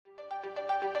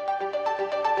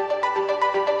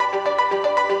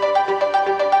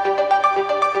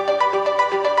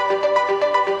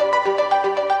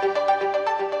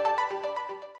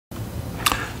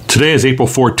Today is April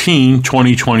 14,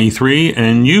 2023,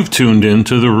 and you've tuned in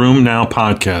to the Rheum Now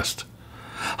podcast.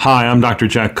 Hi, I'm Dr.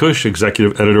 Jack Cush,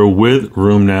 Executive Editor with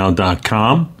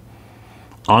RheumNow.com.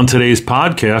 On today's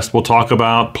podcast, we'll talk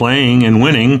about playing and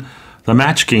winning the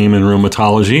match game in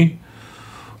rheumatology,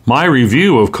 my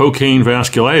review of cocaine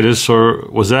vasculitis, or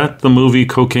was that the movie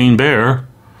Cocaine Bear?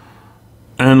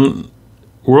 And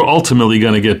we're ultimately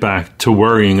going to get back to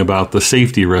worrying about the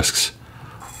safety risks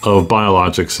of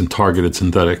biologics and targeted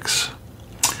synthetics.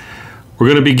 We're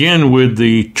going to begin with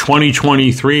the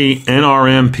 2023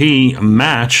 NRMP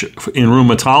MATCH in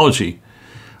rheumatology.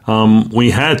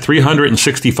 We had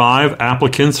 365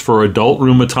 applicants for adult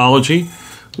rheumatology.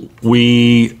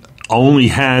 We only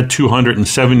had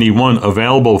 271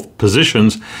 available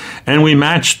positions, and we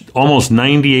matched almost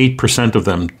 98% of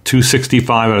them,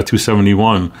 265 out of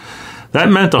 271. That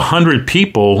meant 100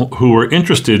 people who were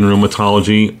interested in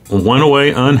rheumatology went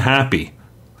away unhappy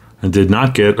and did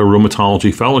not get a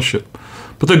rheumatology fellowship.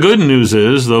 But the good news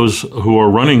is those who are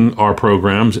running our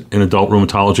programs in adult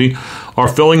rheumatology are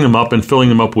filling them up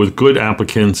with good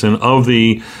applicants. And of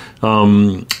the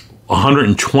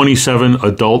 127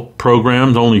 adult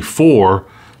programs, only 4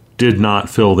 did not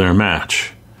fill their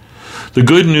match. The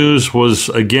good news was,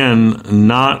 again,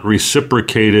 not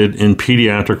reciprocated in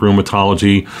pediatric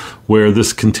rheumatology, where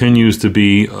this continues to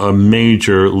be a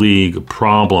major league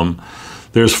problem.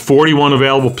 There's 41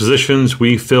 available positions.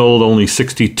 We filled only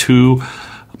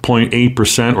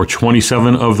 62.8%, or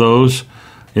 27 of those.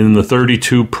 In the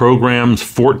 32 programs,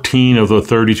 14 of the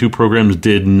 32 programs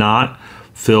did not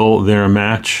fill their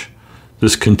match.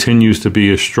 This continues to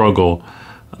be a struggle.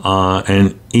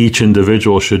 And each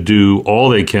individual should do all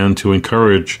they can to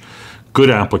encourage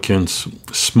good applicants,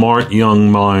 smart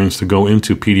young minds to go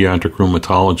into pediatric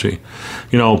rheumatology.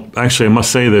 Actually, I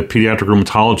must say that pediatric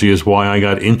rheumatology is why I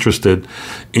got interested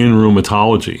in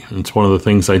rheumatology. It's one of the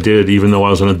things I did, even though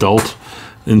I was an adult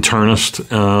internist.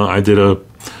 I did a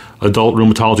adult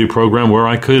rheumatology program where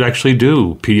I could actually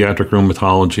do pediatric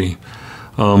rheumatology.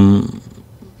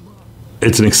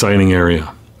 It's an exciting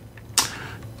area.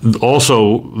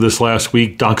 Also, this last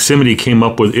week, Doximity came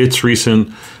up with its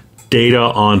recent data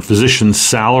on physician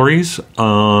salaries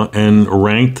and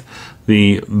ranked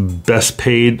the best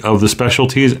paid of the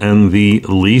specialties and the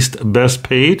least best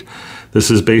paid. This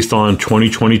is based on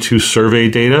 2022 survey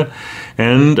data.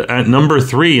 And at number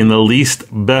 3 in the least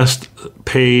best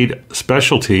paid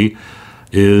specialty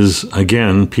is,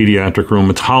 again, pediatric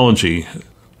rheumatology,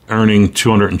 earning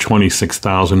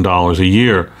 $226,000 a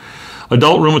year.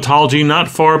 Adult rheumatology not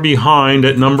far behind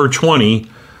at number 20,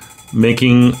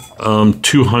 making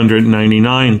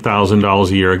 $299,000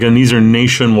 a year. Again, these are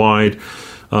nationwide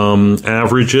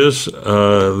averages.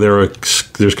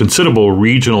 There's considerable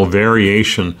regional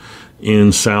variation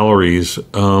in salaries.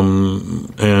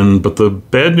 But the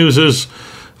bad news is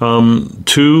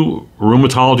 2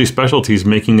 rheumatology specialties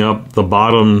making up the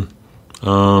bottom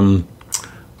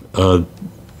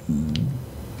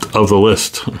of the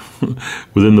list,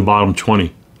 within the bottom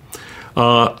 20.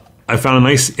 I found a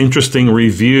nice, interesting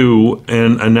review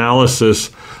and analysis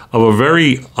of a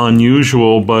very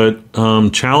unusual but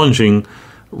challenging,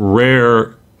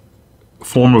 rare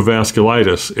form of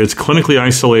vasculitis. It's clinically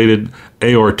isolated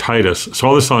aortitis.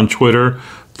 Saw this on Twitter,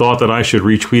 thought that I should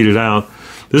retweet it out.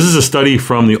 This is a study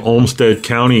from the Olmsted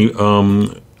County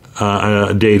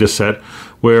data set,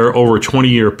 where over a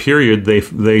 20-year period,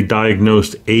 they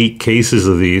diagnosed 8 cases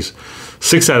of these.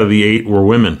 6 out of the 8 were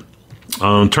women.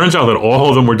 Turns out that all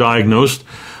of them were diagnosed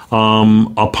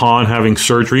upon having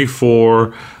surgery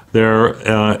for their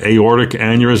aortic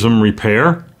aneurysm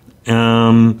repair.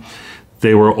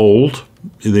 They were old.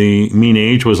 The mean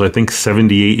age was, I think,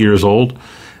 78 years old.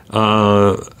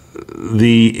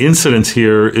 The incidence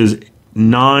here is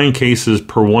 9 cases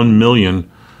per 1 million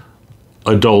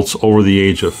adults over the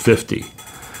age of 50.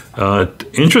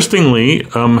 Interestingly,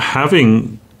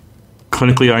 having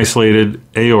clinically isolated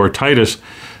aortitis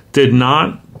did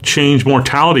not change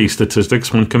mortality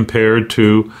statistics when compared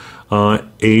to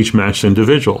age-matched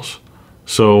individuals.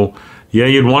 So, yeah,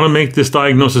 you'd want to make this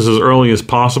diagnosis as early as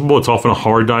possible. It's often a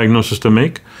hard diagnosis to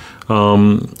make.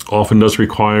 Often does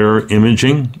require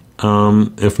imaging,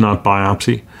 if not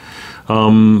biopsy.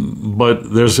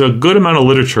 But there's a good amount of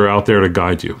literature out there to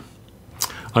guide you.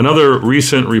 Another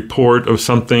recent report of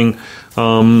something,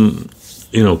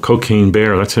 Cocaine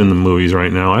Bear, that's in the movies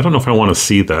right now. I don't know if I want to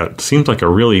see that. It seems like a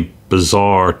really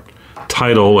bizarre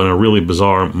title and a really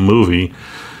bizarre movie.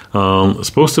 It's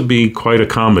supposed to be quite a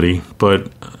comedy,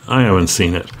 but I haven't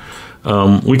seen it.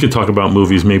 We could talk about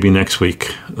movies maybe next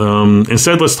week.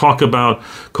 Instead, let's talk about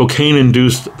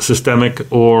cocaine-induced systemic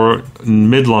or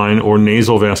midline or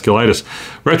nasal vasculitis.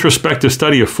 Retrospective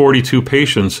study of 42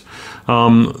 patients.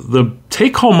 The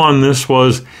take-home on this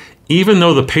was, even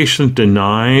though the patient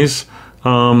denies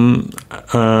having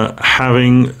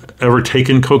ever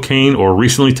taken cocaine or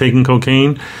recently taken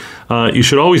cocaine, you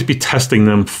should always be testing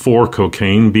them for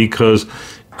cocaine, because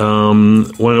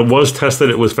when it was tested,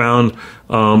 it was found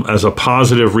as a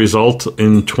positive result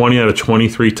in 20 out of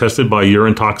 23 tested by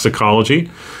urine toxicology.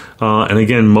 And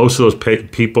again, most of those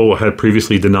people had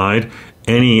previously denied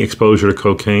any exposure to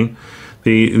cocaine.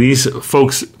 These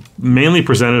folks mainly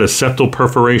presented as septal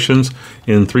perforations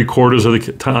in 3/4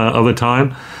 of the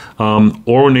time.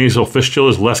 Oronasal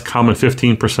fistulas, less common,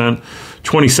 15%,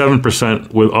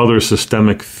 27% with other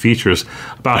systemic features.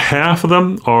 About half of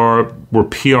them were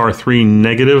PR3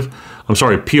 negative.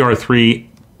 PR3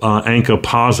 ANCA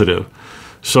positive.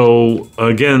 So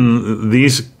again,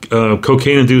 these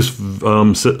cocaine-induced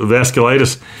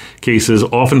vasculitis cases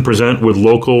often present with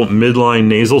local midline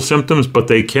nasal symptoms, but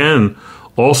they can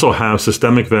also have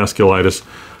systemic vasculitis,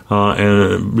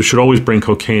 and we should always bring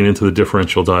cocaine into the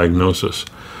differential diagnosis.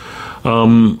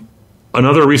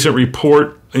 Another recent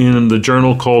report in the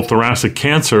journal called Thoracic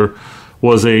Cancer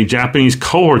was a Japanese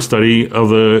cohort study of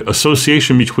the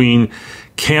association between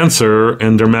cancer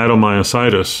and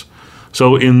dermatomyositis.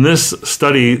 So in this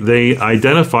study, they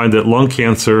identified that lung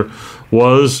cancer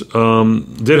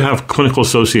did have clinical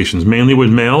associations, mainly with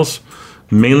males,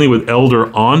 mainly with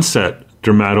elder onset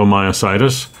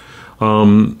dermatomyositis.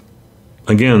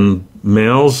 Again,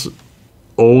 males,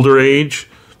 older age,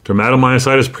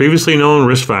 dermatomyositis, previously known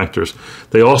risk factors.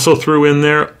 They also threw in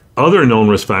there other known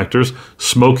risk factors,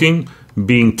 smoking,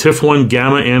 being TIF1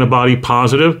 gamma antibody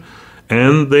positive,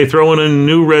 and they throw in a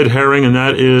new red herring, and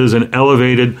that is an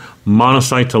elevated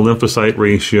monocyte to lymphocyte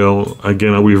ratio.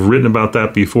 Again, we've written about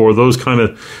that before. Those kind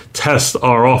of tests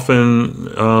are often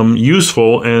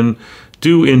useful and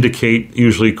do indicate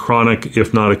usually chronic,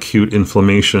 if not acute,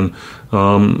 inflammation.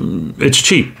 It's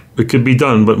cheap. It could be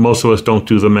done, but most of us don't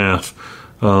do the math.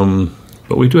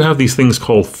 But we do have these things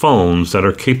called phones that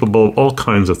are capable of all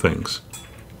kinds of things.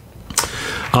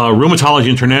 Rheumatology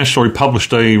International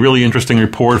published a really interesting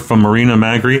report from Marina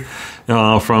Magri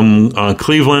from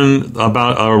Cleveland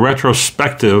about a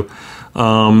retrospective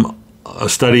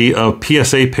study of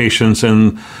PSA patients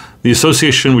and the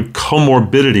association with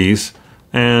comorbidities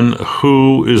and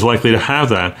who is likely to have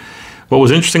that. What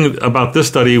was interesting about this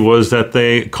study was that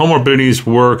comorbidities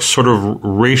were sort of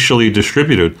racially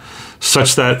distributed,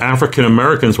 such that African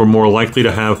Americans were more likely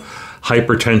to have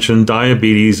hypertension,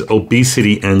 diabetes,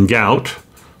 obesity, and gout.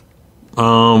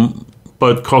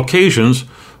 But Caucasians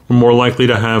were more likely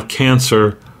to have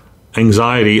cancer,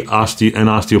 anxiety, and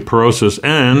osteoporosis,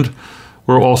 and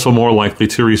were also more likely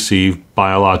to receive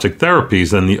biologic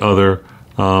therapies than the other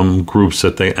groups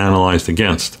that they analyzed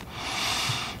against.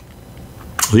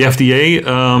 The FDA,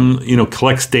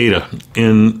 collects data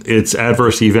in its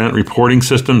adverse event reporting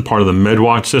system, part of the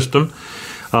MedWatch system.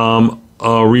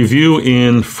 A review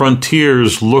in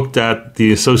Frontiers looked at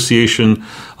the association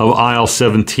of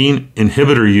IL-17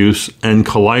 inhibitor use and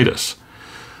colitis.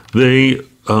 They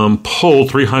polled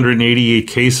 388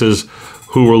 cases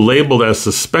who were labeled as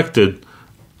suspected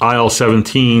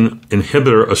IL-17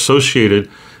 inhibitor-associated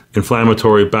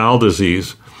inflammatory bowel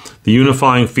disease. The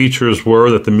unifying features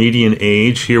were that the median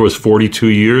age here was 42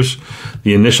 years.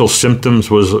 The initial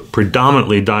symptoms was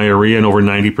predominantly diarrhea in over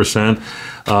 90%,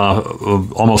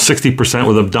 almost 60%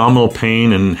 with abdominal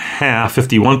pain, and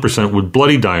 51% with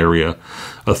bloody diarrhea.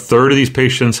 A third of these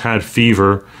patients had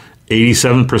fever.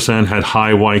 87% had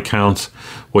high white counts.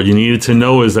 What you needed to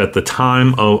know is that the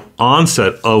time of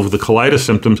onset of the colitis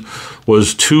symptoms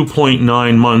was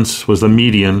 2.9 months was the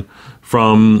median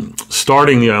from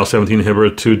starting the IL-17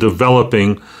 inhibitor to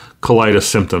developing colitis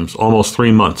symptoms, almost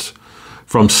 3 months.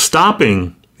 From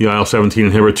stopping the IL-17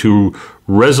 inhibitor to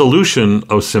resolution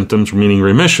of symptoms, meaning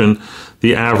remission,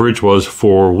 the average was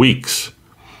 4 weeks.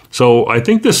 So I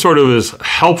think this sort of is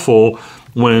helpful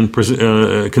when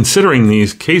considering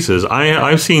these cases.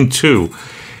 I've seen 2,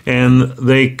 and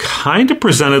they kind of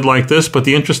presented like this, but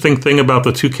the interesting thing about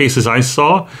the 2 cases I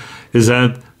saw is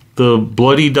that the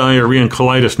bloody diarrhea and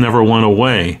colitis never went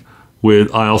away with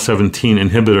IL-17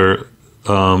 inhibitor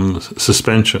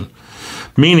suspension,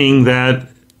 meaning that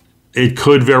it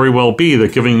could very well be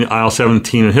that giving the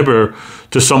IL-17 inhibitor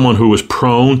to someone who was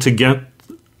prone to get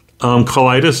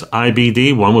colitis,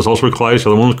 IBD. One was ulcerative colitis, the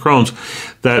other one was Crohn's.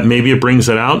 That maybe it brings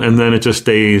it out, and then it just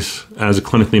stays as a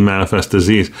clinically manifest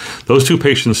disease. Those 2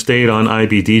 patients stayed on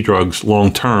IBD drugs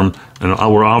long term, and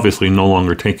were obviously no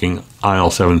longer taking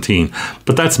IL-17.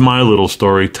 But that's my little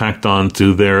story tacked on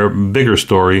to their bigger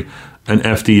story, an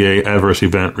FDA adverse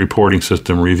event reporting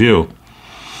system review.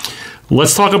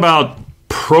 Let's talk about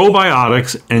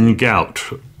probiotics and gout.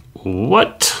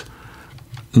 What?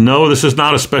 No, this is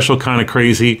not a special kind of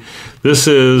crazy. This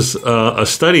is a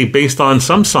study based on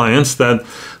some science that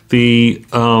the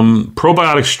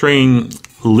probiotic strain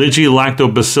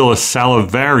Ligilactobacillus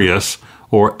salivarius,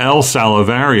 or L.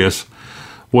 salivarius,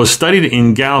 was studied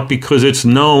in gout because it's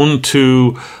known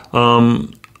to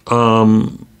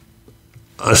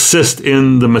assist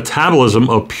in the metabolism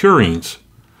of purines.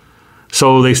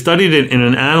 So they studied it in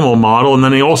an animal model, and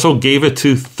then they also gave it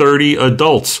to 30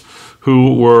 adults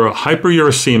who were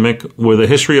hyperuricemic with a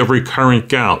history of recurrent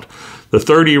gout. The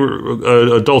 30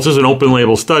 adults is an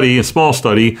open-label study, a small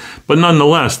study, but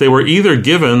nonetheless, they were either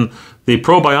given the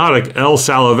probiotic L.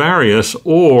 salivarius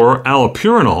or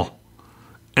allopurinol,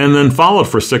 and then followed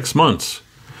for 6 months.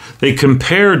 They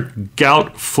compared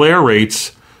gout flare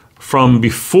rates from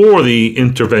before the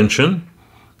intervention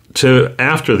to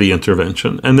after the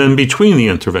intervention, and then between the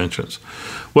interventions.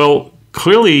 Well,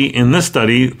 clearly in this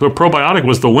study, the probiotic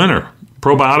was the winner.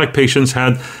 Probiotic patients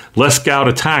had less gout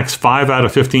attacks, 5 out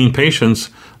of 15 patients,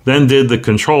 than did the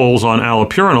controls on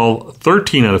allopurinol,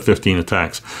 13 out of 15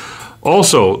 attacks.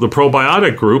 Also, the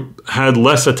probiotic group had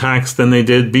less attacks than they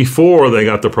did before they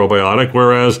got the probiotic,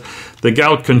 whereas the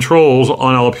gout controls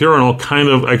on allopurinol kind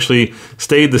of actually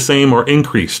stayed the same or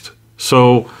increased.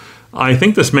 So I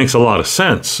think this makes a lot of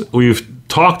sense. We've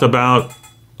talked about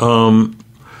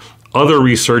other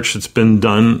research that's been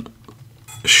done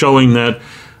showing that,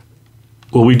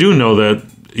 well, we do know that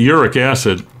uric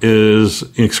acid is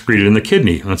excreted in the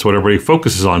kidney. That's what everybody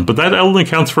focuses on. But that only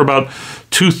accounts for about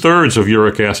 2/3 of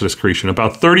uric acid excretion.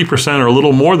 About 30% or a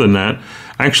little more than that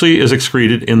actually is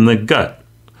excreted in the gut.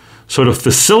 So to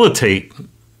facilitate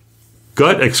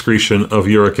gut excretion of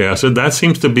uric acid, that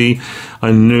seems to be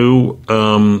a new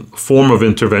form of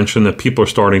intervention that people are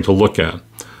starting to look at.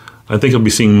 I think you'll be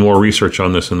seeing more research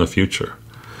on this in the future.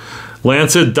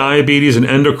 Lancet Diabetes and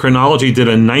Endocrinology did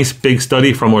a nice big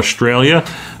study from Australia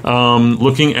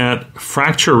looking at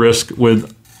fracture risk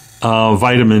with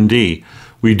vitamin D.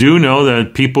 We do know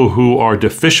that people who are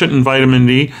deficient in vitamin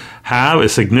D have a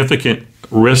significant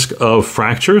risk of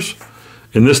fractures.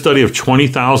 In this study of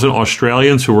 20,000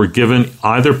 Australians who were given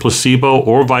either placebo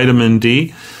or vitamin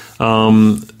D,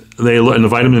 and the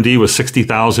vitamin D was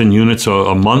 60,000 units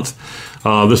a month.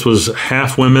 This was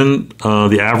half women.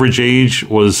 The average age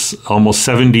was almost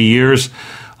 70 years,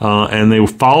 and they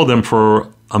followed them for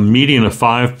a median of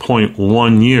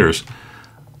 5.1 years.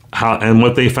 And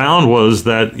what they found was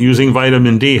that using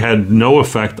vitamin D had no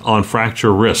effect on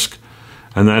fracture risk,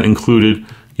 and that included,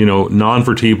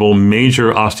 non-vertebral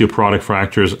major osteoporotic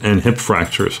fractures and hip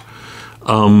fractures.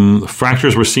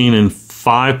 Fractures were seen in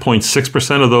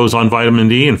 5.6% of those on vitamin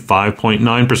D and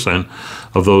 5.9%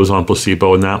 of those on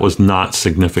placebo, and that was not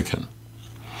significant.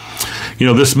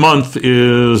 This month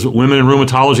is Women in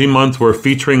Rheumatology Month. We're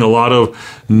featuring a lot of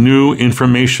new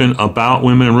information about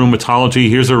women in rheumatology.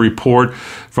 Here's a report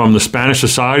from the Spanish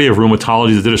Society of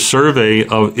Rheumatology that did a survey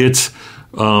of its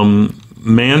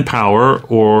manpower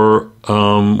or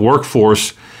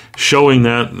workforce, showing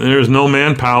that there's no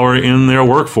manpower in their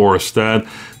workforce, that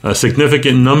a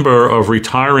significant number of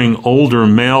retiring older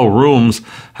male rheums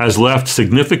has left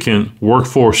significant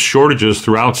workforce shortages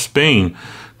throughout Spain.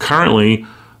 Currently,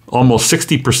 almost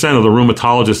 60% of the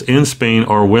rheumatologists in Spain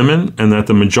are women, and that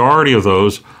the majority of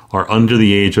those are under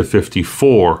the age of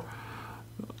 54.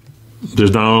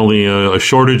 There's not only a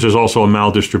shortage, there's also a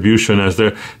maldistribution, as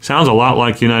there sounds a lot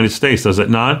like the United States, does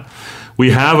it not?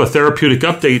 We have a therapeutic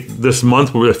update this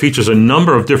month where it features a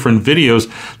number of different videos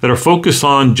that are focused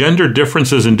on gender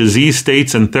differences in disease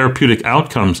states and therapeutic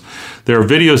outcomes. There are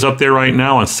videos up there right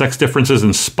now on sex differences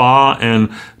in SPA and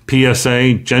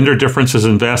PSA, gender differences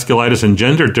in vasculitis, and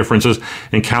gender differences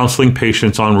in counseling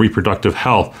patients on reproductive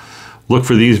health. Look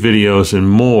for these videos and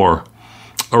more.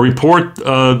 A report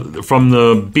from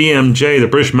the BMJ, the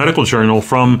British Medical Journal,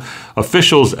 from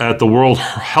officials at the World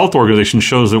Health Organization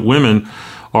shows that women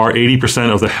are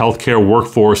 80% of the healthcare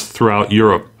workforce throughout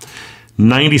Europe.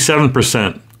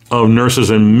 97% of nurses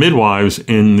and midwives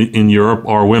in Europe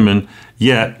are women,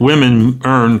 yet women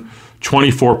earn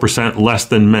 24% less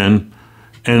than men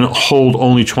and hold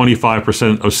only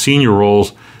 25% of senior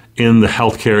roles in the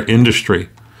healthcare industry.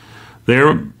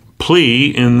 Their plea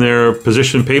in their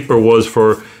position paper was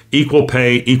for equal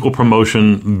pay, equal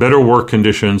promotion, better work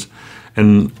conditions,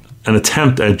 and an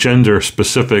attempt at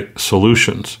gender-specific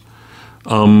solutions.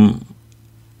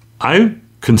 I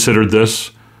considered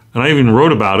this, and I even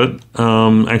wrote about it.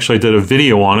 Actually, I did a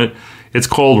video on it. It's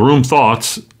called Room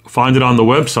Thoughts. Find it on the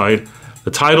website.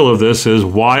 The title of this is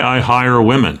Why I Hire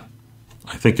Women.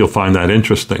 I think you'll find that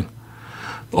interesting.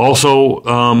 Also,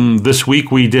 this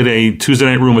week we did a Tuesday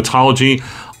Night Rheumatology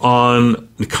on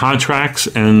contracts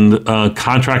and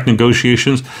contract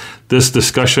negotiations. This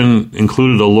discussion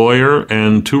included a lawyer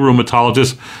and two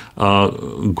rheumatologists,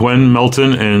 Gwen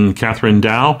Melton and Catherine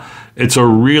Dow. It's a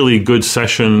really good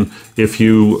session if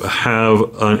you have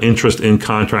an interest in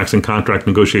contracts and contract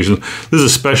negotiations. This is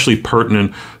especially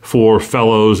pertinent for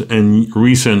fellows and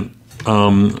recent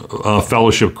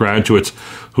fellowship graduates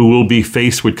who will be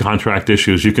faced with contract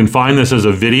issues. You can find this as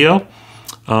a video,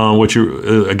 which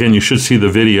you should see the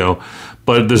video,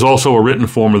 but there's also a written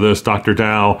form of this. Dr.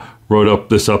 Dow wrote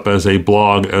this up as a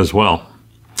blog as well.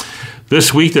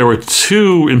 This week there were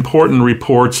two important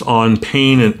reports on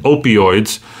pain and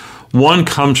opioids. One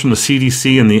comes from the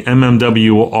CDC and the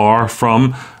MMWR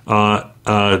from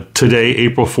today,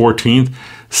 April 14th,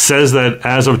 says that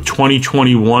as of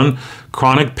 2021,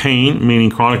 chronic pain, meaning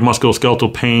chronic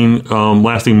musculoskeletal pain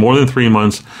lasting more than 3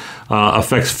 months,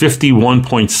 affects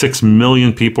 51.6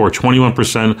 million people, or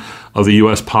 21% of the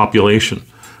U.S. population.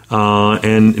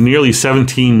 And nearly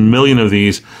 17 million of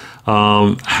these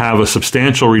have a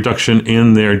substantial reduction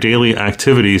in their daily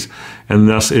activities, and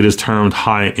thus it is termed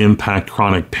high-impact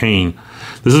chronic pain.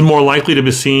 This is more likely to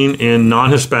be seen in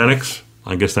non-Hispanics,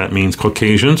 I guess that means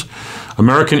Caucasians,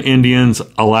 American Indians,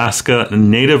 Alaska,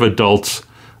 Native adults,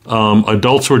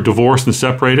 adults who are divorced and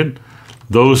separated,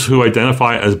 those who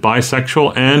identify as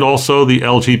bisexual, and also the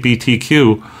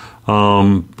LGBTQ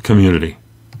community.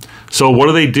 So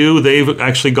what do? They've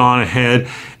actually gone ahead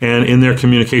and in their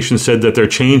communication said that they're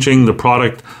changing the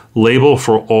product label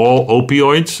for all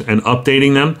opioids and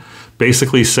updating them,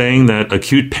 basically saying that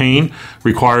acute pain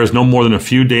requires no more than a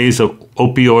few days of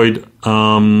opioid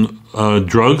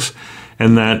drugs,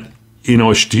 and that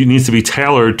it needs to be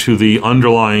tailored to the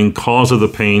underlying cause of the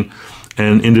pain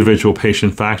and individual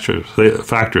patient factors.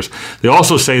 They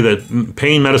also say that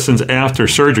pain medicines after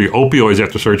surgery, opioids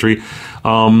after surgery,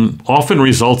 often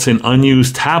results in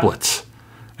unused tablets,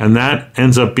 and that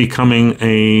ends up becoming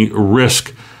a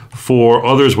risk for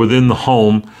others within the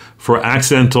home for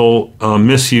accidental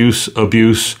misuse,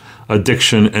 abuse,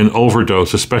 addiction, and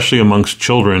overdose, especially amongst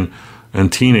children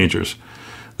and teenagers.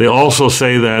 They also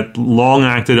say that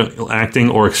long-acting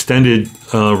or extended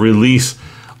release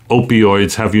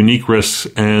opioids have unique risks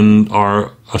and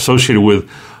are associated with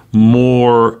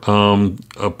more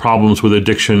problems with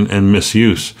addiction and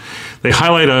misuse. They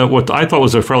highlight what I thought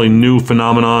was a fairly new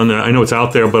phenomenon. I know it's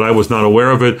out there, but I was not aware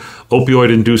of it.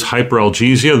 Opioid-induced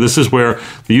hyperalgesia. This is where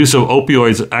the use of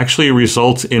opioids actually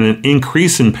results in an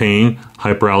increase in pain,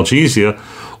 hyperalgesia,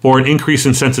 or an increase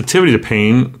in sensitivity to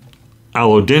pain,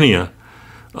 allodynia.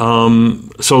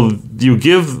 So you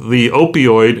give the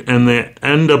opioid and they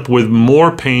end up with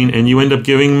more pain, and you end up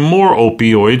giving more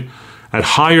opioid at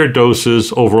higher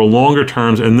doses over longer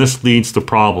terms, and this leads to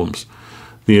problems.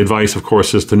 The advice, of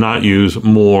course, is to not use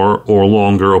more or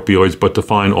longer opioids, but to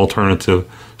find alternative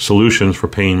solutions for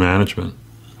pain management.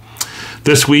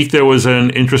 This week there was an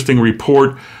interesting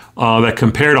report that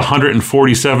compared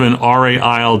 147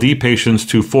 RA-ILD patients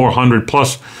to 400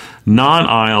 plus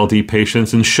non-ILD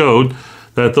patients and showed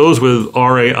that those with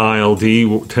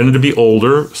RA-ILD tended to be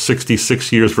older,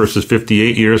 66 years versus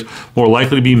 58 years, more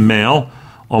likely to be male,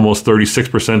 almost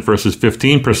 36% versus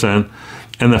 15%.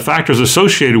 And the factors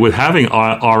associated with having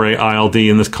RA-ILD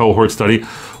in this cohort study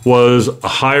was a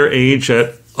higher age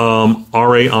at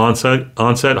RA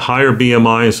onset, higher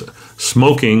BMIs,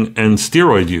 smoking, and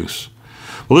steroid use.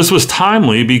 Well, this was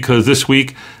timely because this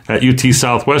week at UT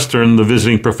Southwestern, the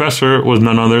visiting professor was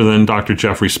none other than Dr.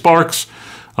 Jeffrey Sparks.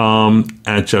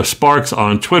 At Jeff Sparks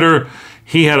on Twitter,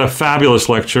 he had a fabulous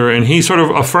lecture, and he sort of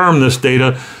affirmed this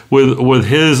data with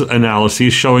his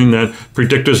analyses showing that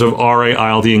predictors of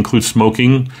RA-ILD include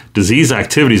smoking, disease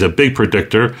activity is a big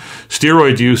predictor,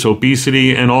 steroid use,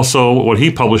 obesity, and also what he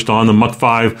published on the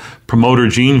MUC5 promoter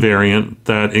gene variant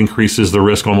that increases the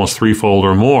risk almost threefold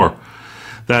or more.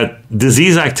 That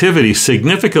disease activity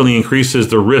significantly increases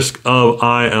the risk of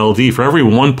ILD. For every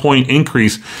 1 point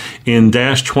increase in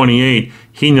DASH28,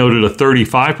 he noted a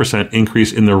 35%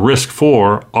 increase in the risk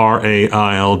for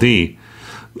RA-ILD.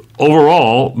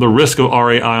 Overall, the risk of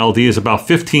RA-ILD is about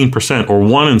 15%, or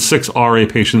 1 in 6 RA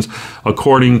patients,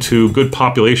 according to good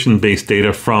population-based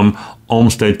data from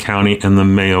Olmsted County and the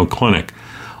Mayo Clinic.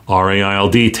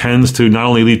 RA-ILD tends to not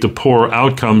only lead to poor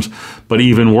outcomes, but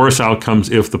even worse outcomes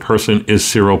if the person is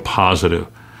seropositive.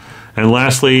 And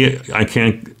lastly, I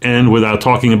can't end without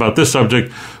talking about this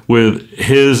subject with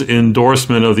his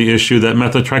endorsement of the issue that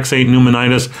methotrexate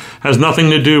pneumonitis has nothing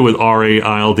to do with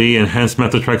RA-ILD, and hence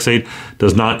methotrexate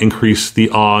does not increase the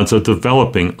odds of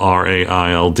developing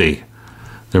RA-ILD.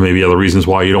 There may be other reasons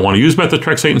why you don't want to use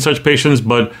methotrexate in such patients,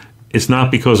 but it's not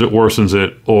because it worsens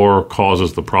it or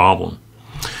causes the problem.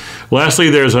 Lastly,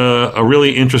 there's a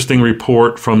really interesting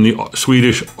report from the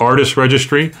Swedish ARTIS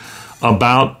registry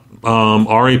about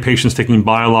RA patients taking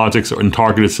biologics and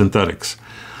targeted synthetics.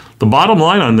 The bottom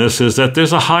line on this is that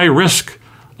there's a high risk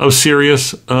of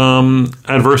serious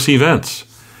adverse events.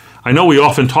 I know we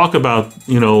often talk about,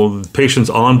 patients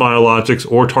on biologics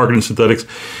or targeted synthetics,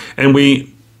 and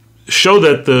we show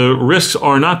that the risks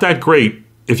are not that great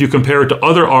if you compare it to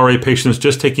other RA patients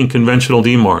just taking conventional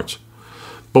DMARDs.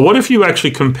 But what if you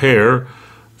actually compare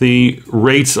the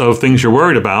rates of things you're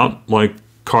worried about, like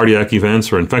cardiac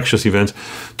events or infectious events,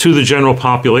 to the general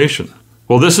population?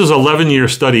 Well, this is an 11-year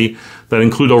study that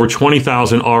included over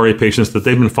 20,000 RA patients that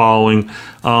they've been following,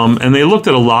 and they looked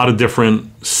at a lot of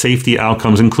different safety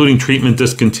outcomes, including treatment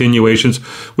discontinuations,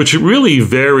 which really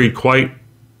varied quite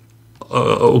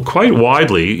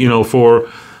widely. For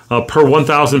per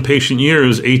 1,000 patient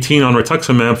years, 18 on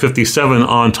rituximab, 57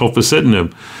 on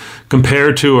tofacitinib,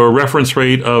 compared to a reference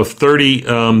rate of 30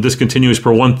 discontinuations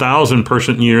per 1,000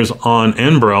 patient years on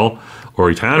Enbrel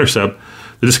or etanercept.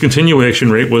 The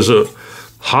discontinuation rate was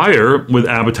higher with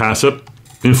abatacept,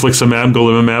 infliximab,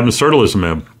 golimumab, and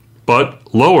certolizumab,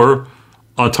 but lower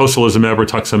on tocilizumab,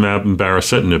 rituximab, and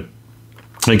baricitinib.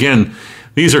 Again,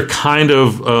 these are kind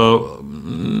of,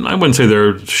 I wouldn't say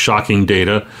they're shocking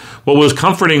data. What was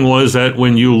comforting was that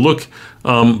when you look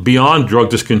beyond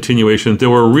drug discontinuation, there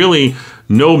were really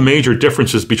no major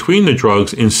differences between the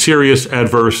drugs in serious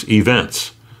adverse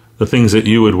events, the things that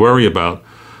you would worry about.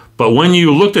 But when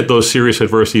you looked at those serious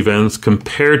adverse events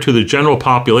compared to the general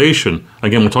population,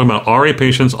 again, we're talking about RA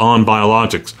patients on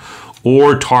biologics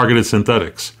or targeted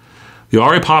synthetics, the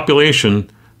RA population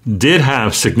did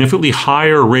have significantly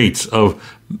higher rates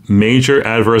of major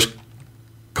adverse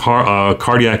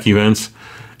cardiac events,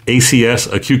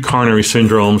 ACS, acute coronary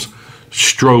syndromes,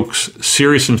 strokes,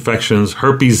 serious infections,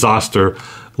 herpes zoster,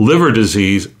 liver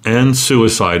disease, and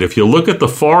suicide. If you look at the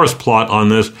forest plot on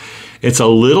this, it's a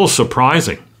little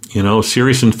surprising.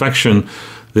 Serious infection,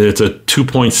 it's a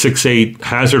 2.68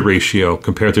 hazard ratio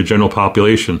compared to general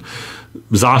population.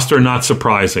 Zoster, not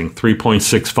surprising,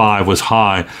 3.65 was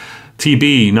high.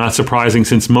 TB, not surprising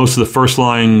since most of the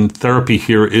first-line therapy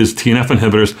here is TNF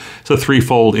inhibitors. It's a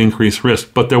threefold increased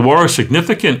risk. But there were a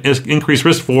significant increased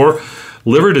risk for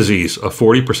liver disease, a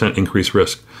 40% increased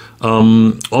risk.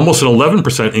 Almost an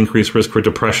 11% increased risk for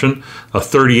depression, a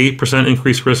 38%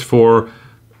 increased risk for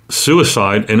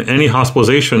suicide, and any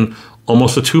hospitalization,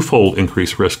 almost a twofold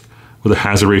increased risk with a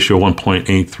hazard ratio of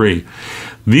 1.83.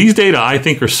 These data, I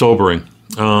think, are sobering,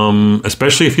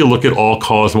 especially if you look at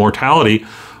all-cause mortality,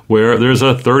 where there's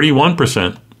a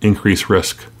 31% increased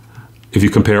risk if you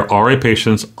compare RA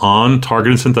patients on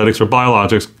targeted synthetics or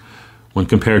biologics when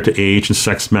compared to age and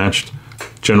sex-matched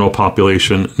general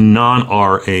population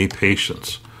non-RA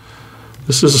patients.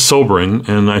 This is sobering,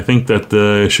 and I think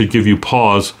that should give you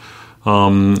pause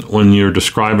when you're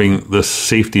describing the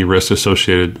safety risks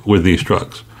associated with these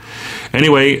drugs.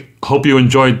 Anyway, hope you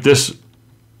enjoyed this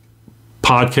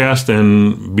podcast,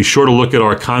 and be sure to look at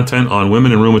our content on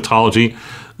women in rheumatology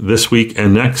this week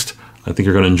and next. I think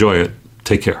you're going to enjoy it.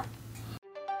 Take care.